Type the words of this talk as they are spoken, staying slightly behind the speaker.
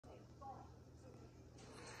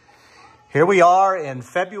Here we are in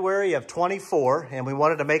February of 24, and we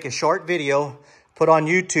wanted to make a short video put on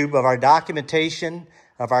YouTube of our documentation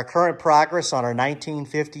of our current progress on our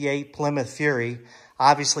 1958 Plymouth Fury,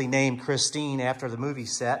 obviously named Christine after the movie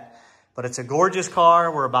set. But it's a gorgeous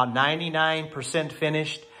car. We're about 99%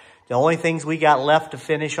 finished. The only things we got left to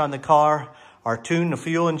finish on the car are tune the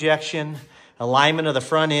fuel injection, alignment of the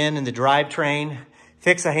front end and the drivetrain,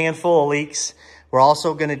 fix a handful of leaks. We're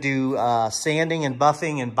also going to do sanding and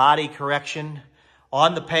buffing and body correction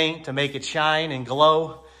on the paint to make it shine and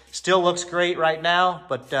glow. Still looks great right now,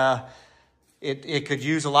 but it could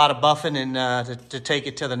use a lot of buffing and to take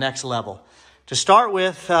it to the next level. To start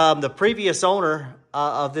with, the previous owner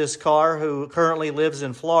of this car, who currently lives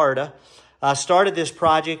in Florida, started this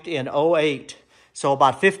project in 08. So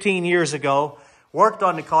about 15 years ago, worked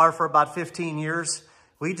on the car for about 15 years.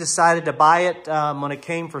 We decided to buy it when it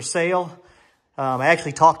came for sale. I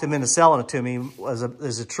actually talked him into selling it to me as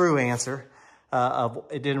a true answer.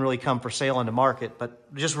 It didn't really come for sale in the market,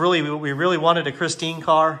 but just really, we really wanted a Christine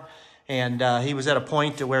car, and he was at a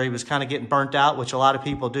point to where he was kind of getting burnt out, which a lot of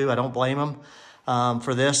people do. I don't blame him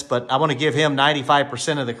for this, but I want to give him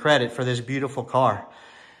 95% of the credit for this beautiful car.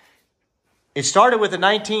 It started with the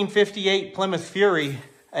 1958 Plymouth Fury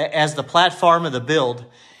as the platform of the build.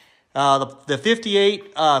 The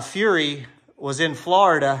 58 Fury was in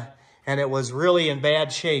Florida, and it was really in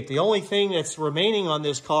bad shape. The only thing that's remaining on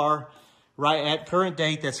this car right at current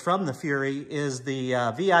date that's from the Fury is the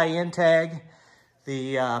VIN tag,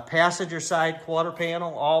 the passenger side quarter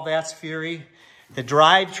panel, all that's Fury. The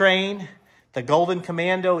drivetrain, the Golden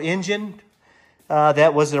Commando engine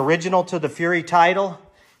that was original to the Fury title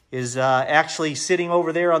is actually sitting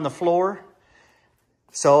over there on the floor.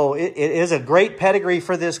 So it is a great pedigree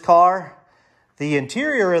for this car. The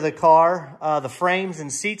interior of the car, the frames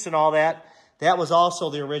and seats and all that, that was also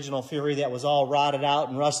the original Fury that was all rotted out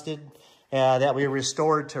and rusted, that we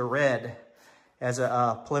restored to red as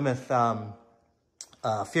a Plymouth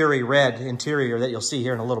Fury red interior that you'll see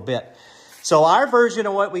here in a little bit. So our version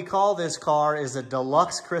of what we call this car is a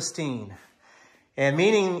Deluxe Christine. And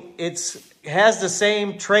meaning it has the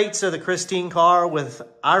same traits of the Christine car with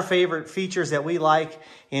our favorite features that we like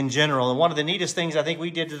in general. And one of the neatest things I think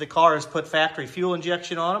we did to the car is put factory fuel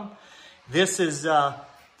injection on them. This is the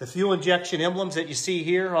fuel injection emblems that you see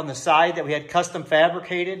here on the side that we had custom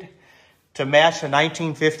fabricated to match the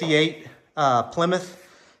 1958 Plymouth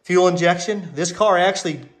fuel injection. This car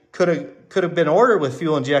actually could have been ordered with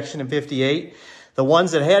fuel injection in 58. The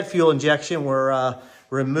ones that had fuel injection were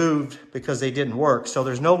removed because they didn't work. So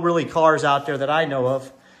there's no really cars out there that I know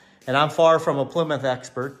of, and I'm far from a Plymouth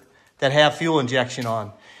expert, that have fuel injection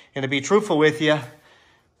on. And to be truthful with you,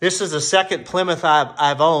 this is the second Plymouth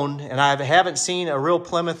I've owned, and I haven't seen a real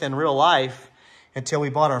Plymouth in real life until we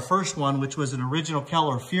bought our first one, which was an original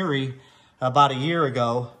Keller Fury about a year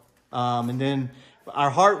ago. And then our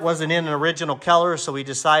heart wasn't in an original Keller, so we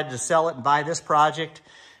decided to sell it and buy this project.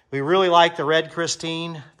 We really like the red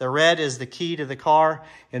Christine. The red is the key to the car,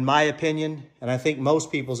 in my opinion, and I think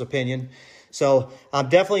most people's opinion. So I'm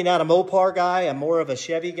definitely not a Mopar guy. I'm more of a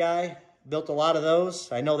Chevy guy. Built a lot of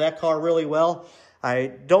those. I know that car really well.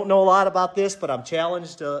 I don't know a lot about this, but I'm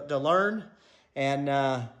challenged to learn,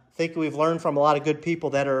 and think we've learned from a lot of good people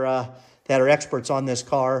that are experts on this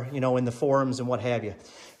car, you know, in the forums and what have you.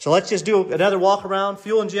 So let's just do another walk around.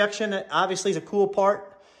 Fuel injection obviously is a cool part.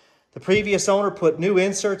 The previous owner put new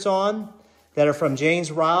inserts on that are from James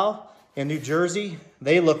Rao in New Jersey.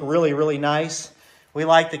 They look really, really nice. We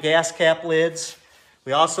like the gas cap lids.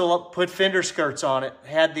 We also put fender skirts on it.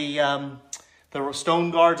 Had the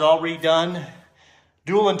stone guards all redone.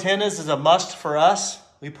 Dual antennas is a must for us.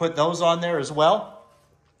 We put those on there as well.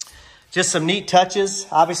 Just some neat touches.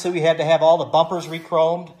 Obviously, we had to have all the bumpers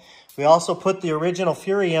re-chromed. We also put the original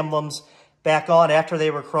Fury emblems back on after they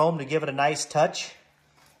were chromed to give it a nice touch.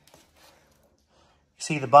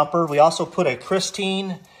 See the bumper. We also put a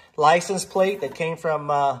Christine license plate that came from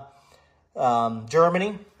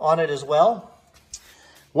Germany on it as well.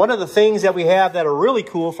 One of the things that we have that are really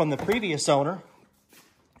cool from the previous owner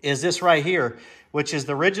is this right here, which is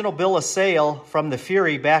the original bill of sale from the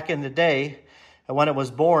Fury back in the day when it was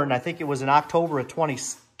born. I think it was in October of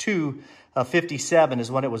 22 of 57 is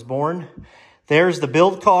when it was born. There's the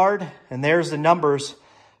build card, and there's the numbers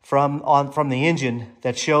from the engine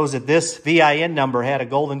that shows that this VIN number had a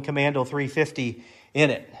Golden Commando 350 in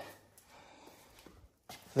it.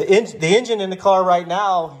 The engine in the car right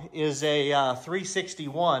now is a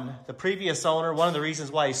 361. The previous owner, one of the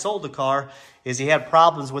reasons why he sold the car is he had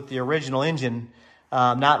problems with the original engine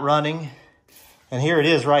not running. And here it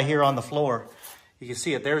is right here on the floor. You can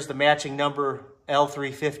see it. There's the matching number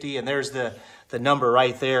L350, and there's the number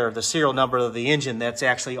right there, the serial number of the engine that's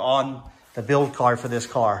actually on the build card for this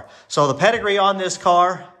car. So the pedigree on this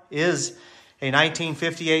car is a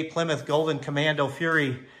 1958 Plymouth Golden Commando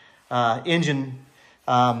Fury engine.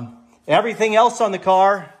 Everything else on the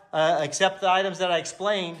car, except the items that I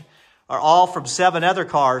explained, are all from 7 other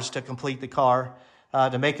cars to complete the car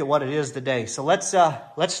to make it what it is today. So let's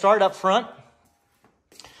start up front.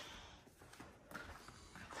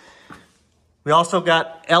 We also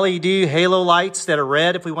got LED halo lights that are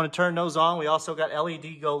red if we want to turn those on. We also got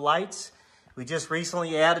LED go lights. We just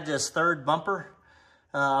recently added this third bumper,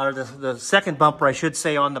 or the second bumper, I should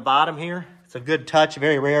say, on the bottom here. It's a good touch,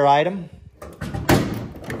 very rare item.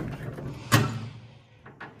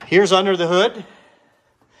 Here's under the hood.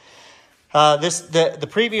 The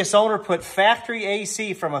previous owner put factory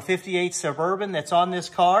AC from a 58 Suburban that's on this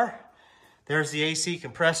car. There's the AC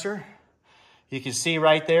compressor. You can see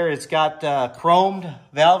right there, it's got chromed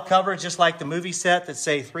valve covers, just like the movie set that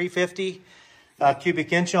say 350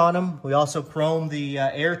 cubic inch on them. We also chromed the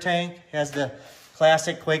air tank, has the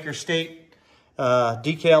classic Quaker State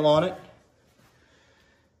decal on it.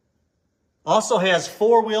 Also has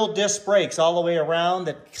 4-wheel disc brakes all the way around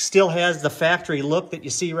that still has the factory look that you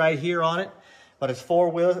see right here on it, but it's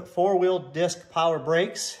four-wheel disc power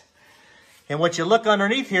brakes. And what you look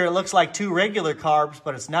underneath here, it looks like 2 regular carbs,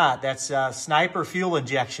 but it's not. That's Sniper fuel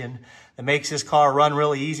injection that makes this car run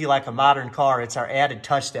really easy like a modern car. It's our added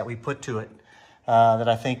touch that we put to it that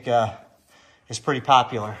I think is pretty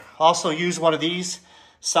popular. Also use one of these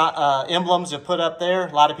emblems to put up there.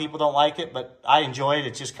 A lot of people don't like it, but I enjoy it.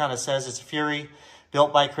 It just kind of says it's a Fury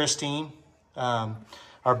built by Christine,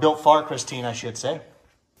 or built for Christine, I should say.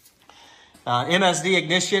 MSD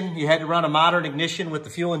ignition, you had to run a modern ignition with the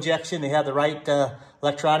fuel injection. They had the right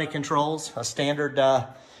electronic controls. A standard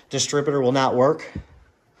distributor will not work.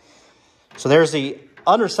 So there's the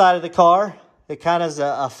underside of the car. It kind of is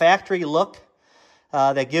a factory look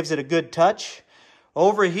that gives it a good touch.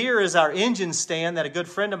 Over here is our engine stand that a good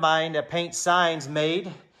friend of mine that paints signs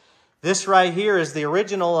made. This right here is the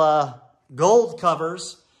original gold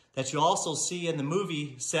covers that you also see in the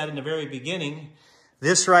movie set in the very beginning.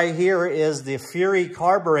 This right here is the Fury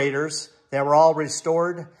carburetors that were all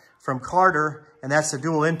restored from Carter, and that's the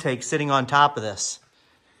dual intake sitting on top of this.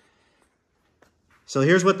 So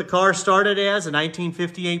here's what the car started as, a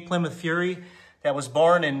 1958 Plymouth Fury that was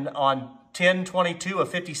born on 10/22 of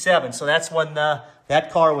 57. So that's when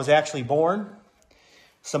that car was actually born.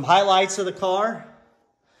 Some highlights of the car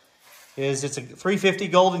is it's a 350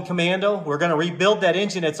 Golden Commando. We're going to rebuild that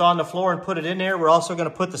engine that's on the floor and put it in there. We're also going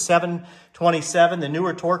to put the 727, the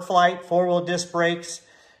newer Torque Flight, 4-wheel disc brakes,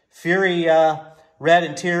 Fury red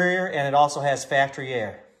interior, and it also has factory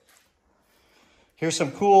air. Here's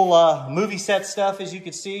some cool movie set stuff, as you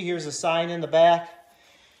can see. Here's a sign in the back.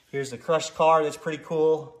 Here's the crushed car that's pretty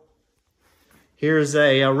cool. Here's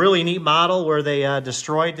a really neat model where they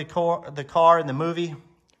destroyed the car in the movie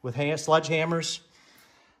with sledgehammers.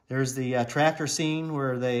 There's the tractor scene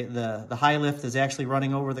where the high lift is actually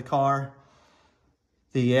running over the car.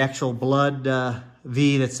 The actual blood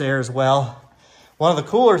V that's there as well. One of the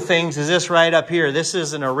cooler things is this right up here. This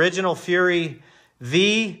is an original Fury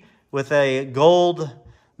V with a gold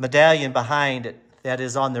medallion behind it that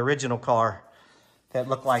is on the original car that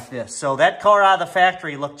looked like this. So that car out of the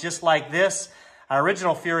factory looked just like this. Our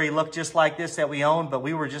original Fury looked just like this that we owned, but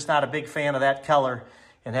we were just not a big fan of that color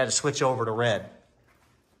and had to switch over to red.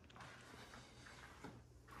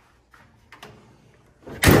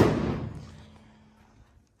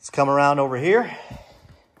 Let's come around over here.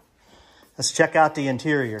 Let's check out the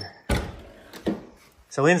interior.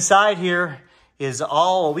 So inside here is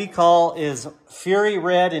all what we call is Fury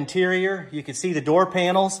red interior. You can see the door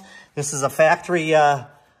panels. This is a factory, a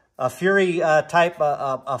Fury type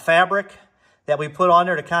fabric that we put on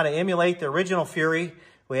there to kind of emulate the original Fury.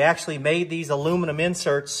 We actually made these aluminum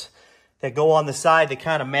inserts that go on the side to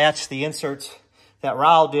kind of match the inserts that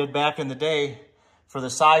Raul did back in the day for the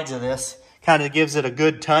sides of this. Kind of gives it a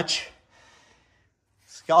good touch.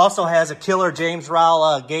 It also has a killer James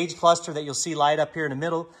Raul gauge cluster that you'll see light up here in the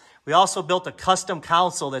middle. We also built a custom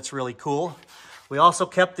console that's really cool. We also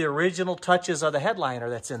kept the original touches of the headliner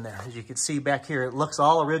that's in there. As you can see back here, it looks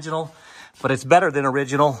all original, but it's better than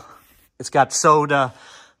original. It's got sewed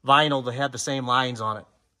vinyl to have the same lines on it.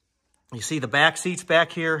 You see the back seats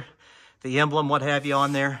back here, the emblem, what have you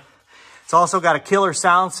on there. It's also got a killer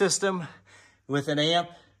sound system with an amp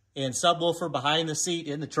and subwoofer behind the seat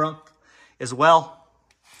in the trunk as well.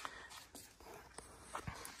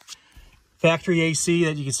 Factory AC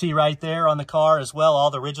that you can see right there on the car as well. All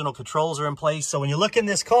the original controls are in place. So when you look in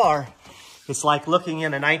this car, It's like looking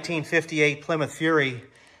in a 1958 Plymouth Fury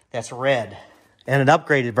that's red and an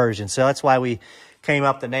upgraded version. So that's why we came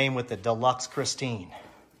up the name with the Deluxe Christine.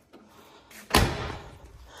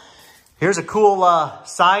 Here's a cool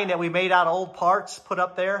sign that we made out of old parts, put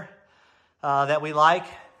up there that we like.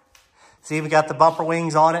 It's even got the bumper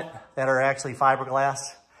wings on it that are actually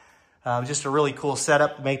fiberglass. Just a really cool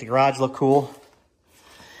setup to make the garage look cool.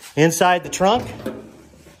 Inside the trunk,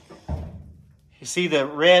 you see the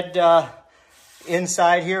red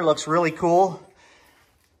inside here, looks really cool.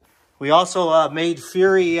 We also made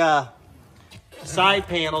Fury side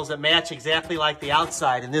panels that match exactly like the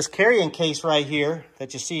outside. And this carrying case right here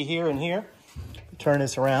that you see here and here, turn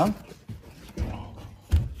this around.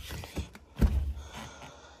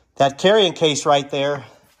 That carrying case right there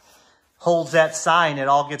holds that sign. It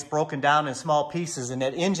all gets broken down in small pieces, and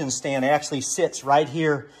that engine stand actually sits right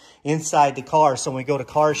here inside the car. So when we go to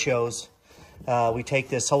car shows, we take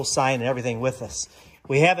this whole sign and everything with us.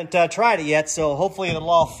 We haven't tried it yet, so hopefully it'll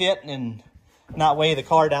all fit and not weigh the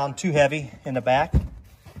car down too heavy in the back.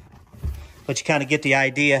 But you kind of get the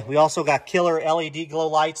idea. We also got killer LED glow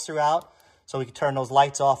lights throughout, so we can turn those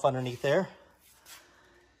lights off underneath there.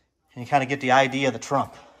 And you kind of get the idea of the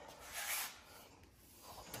trunk.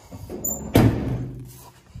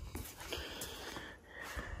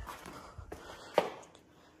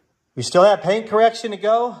 We still have paint correction to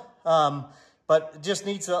go, but it just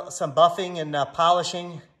needs some buffing and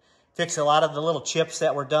polishing. Fix a lot of the little chips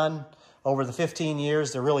that were done over the 15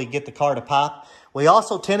 years to really get the car to pop. We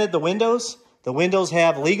also tinted the windows. The windows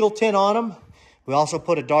have legal tint on them. We also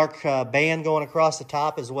put a dark band going across the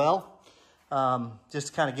top as well, just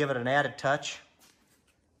to kind of give it an added touch.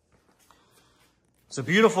 It's a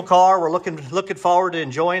beautiful car. We're looking forward to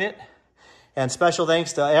enjoying it. And special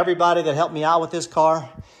thanks to everybody that helped me out with this car,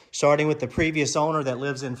 starting with the previous owner that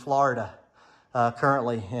lives in Florida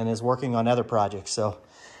currently and is working on other projects. So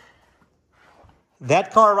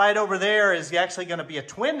that car right over there is actually going to be a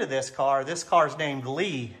twin to this car. This car's named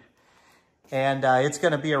Lee. And it's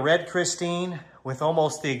going to be a red Christine with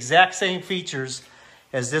almost the exact same features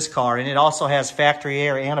as this car. And it also has factory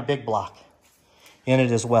air and a big block in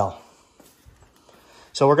it as well.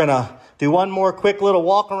 So we're going to do one more quick little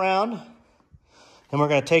walk around. And we're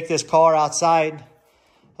going to take this car outside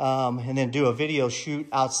and then do a video shoot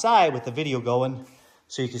outside with the video going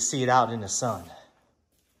so you can see it out in the sun.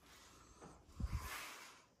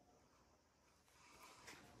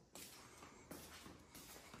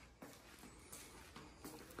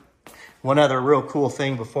 One other real cool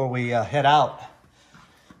thing before we head out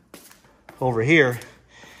over here.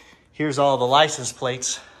 Here's all the license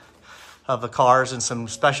plates of the cars and some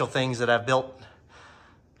special things that I've built,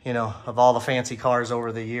 you know, of all the fancy cars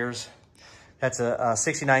over the years. That's a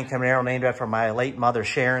 69 Camaro named after my late mother,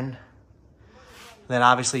 Sharon. Then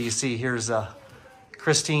obviously you see here's a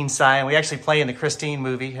Christine sign. We actually play in the Christine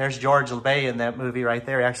movie. There's George LeBay in that movie right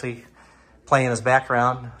there, actually playing his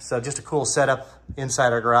background. So just a cool setup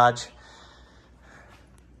inside our garage.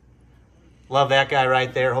 Love that guy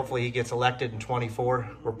right there. Hopefully he gets elected in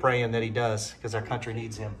 24. We're praying that he does because our country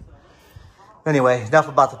needs him. Anyway, enough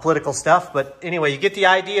about the political stuff. But anyway, you get the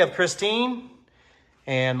idea of Christine.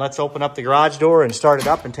 And let's open up the garage door and start it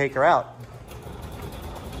up and take her out.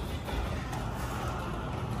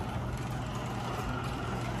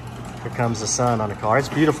 Here comes the sun on the car. It's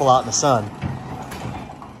beautiful out in the sun.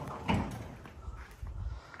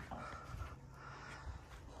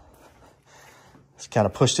 Let's kind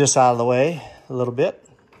of push this out of the way a little bit.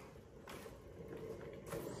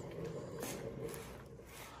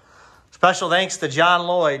 Special thanks to John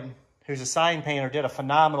Lloyd, who's a sign painter, did a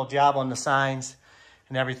phenomenal job on the signs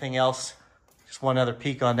and everything else. Just one other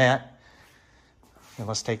peek on that. And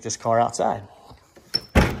let's take this car outside.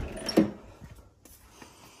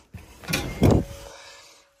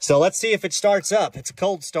 So let's see if it starts up. It's a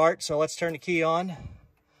cold start, so let's turn the key on.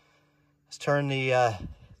 Let's turn the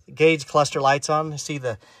gauge cluster lights on. See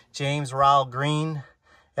the James Rowell green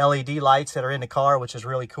LED lights that are in the car, which is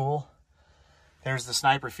really cool. There's the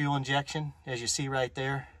sniper fuel injection, as you see right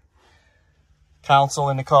there. Console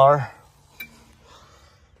in the car.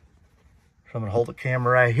 So I'm going to hold the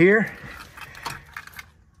camera right here.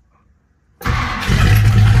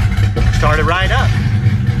 Start it right up.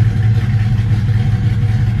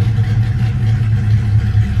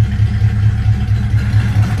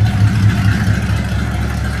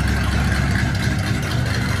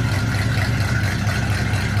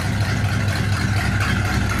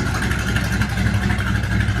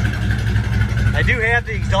 I do have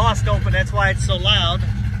the exhaust open, that's why it's so loud.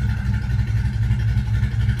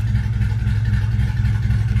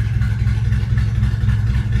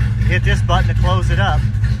 Hit this button to close it up.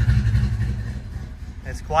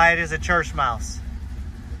 quiet as a church mouse.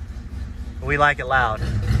 We like it loud.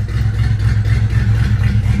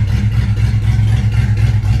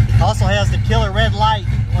 Also has the killer red light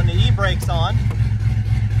when the e-brake's on.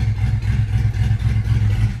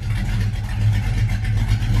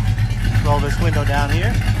 Roll this window down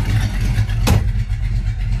here.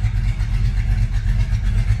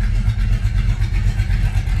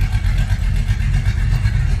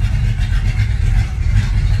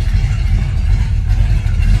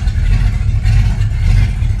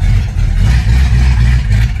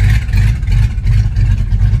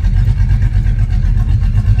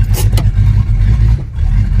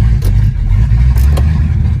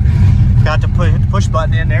 Got the push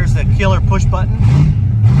button in. There's the killer push button.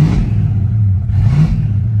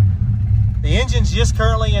 The engine's just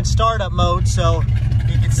currently in startup mode, so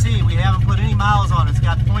you can see we haven't put any miles on it. It's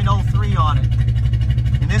got 0.03 on it.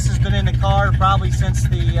 And this has been in the car probably since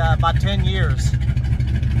about 10 years.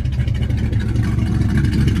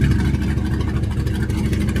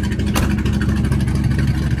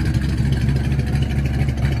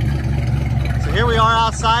 So here we are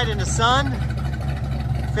outside in the sun.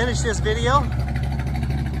 Finish this video.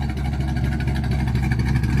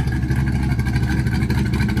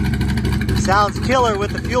 Sounds killer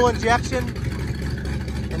with the fuel injection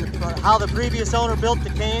and how the previous owner built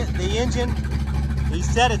the engine. He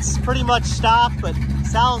said it's pretty much stock, but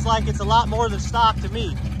sounds like it's a lot more than stock to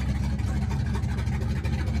me.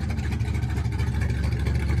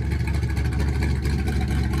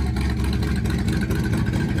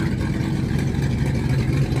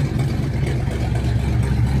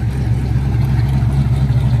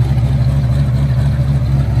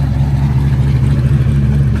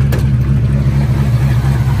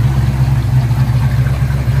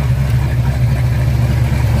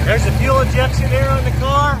 There's the fuel injection there on the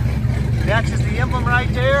car. Matches the emblem right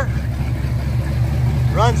there.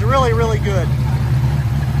 Runs really, really good.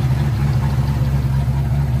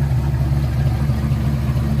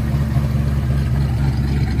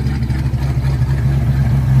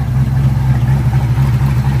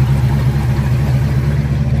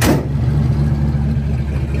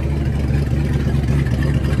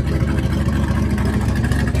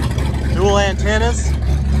 Dual antennas.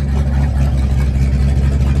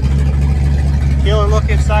 Killer look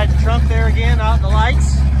inside the trunk there again, out in the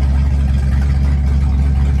lights.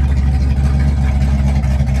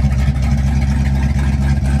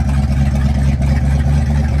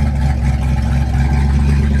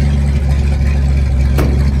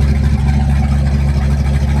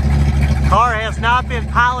 Car has not been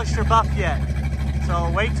polished or buffed yet, so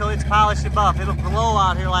wait till it's polished and buffed. It'll glow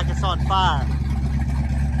out here like it's on fire.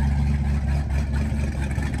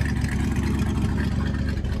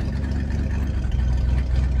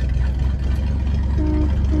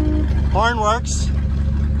 Horn works.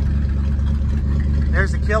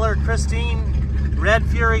 There's the killer pristine red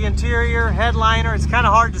Fury interior, headliner. It's kind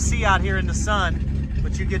of hard to see out here in the sun,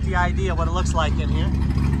 but you get the idea what it looks like in here.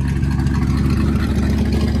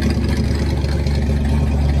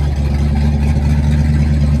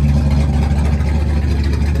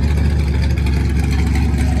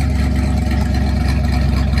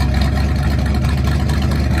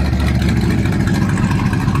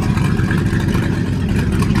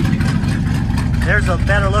 There's a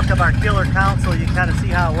better look of our killer console. You kind of see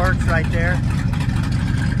how it works right there.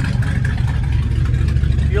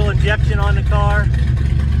 Fuel injection on the car.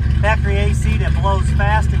 Factory AC that blows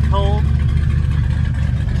fast and cold.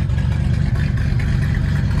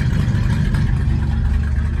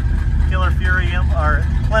 Killer Fury or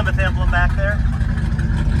Plymouth emblem back there.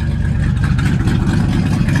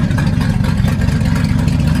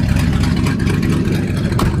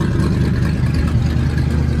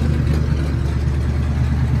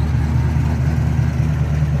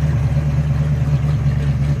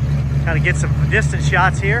 Kind of get some distance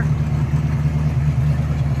shots here.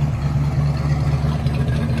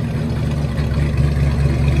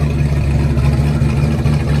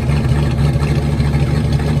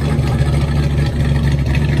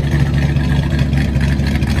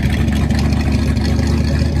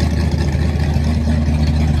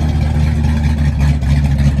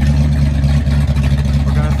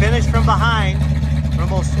 We're going to finish from behind. We're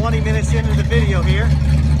almost 20 minutes into the video here.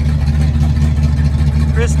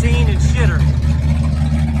 Pristine and shitter.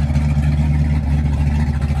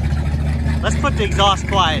 Let's put the exhaust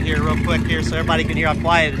quiet here real quick here so everybody can hear how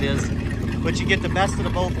quiet it is. But you get the best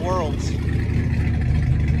of both worlds.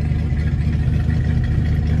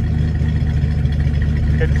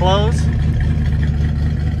 Hit close.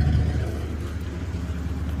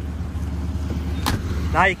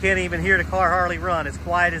 Now you can't even hear the car hardly run. It's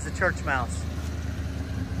quiet as a church mouse.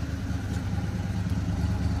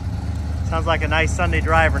 Sounds like a nice Sunday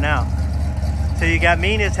driver now. So you got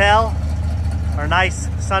mean as hell or nice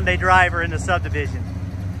Sunday driver in the subdivision.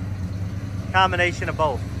 Combination of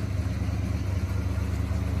both.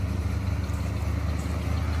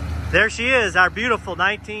 There she is, our beautiful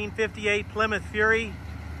 1958 Plymouth Fury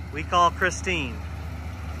we call Christine.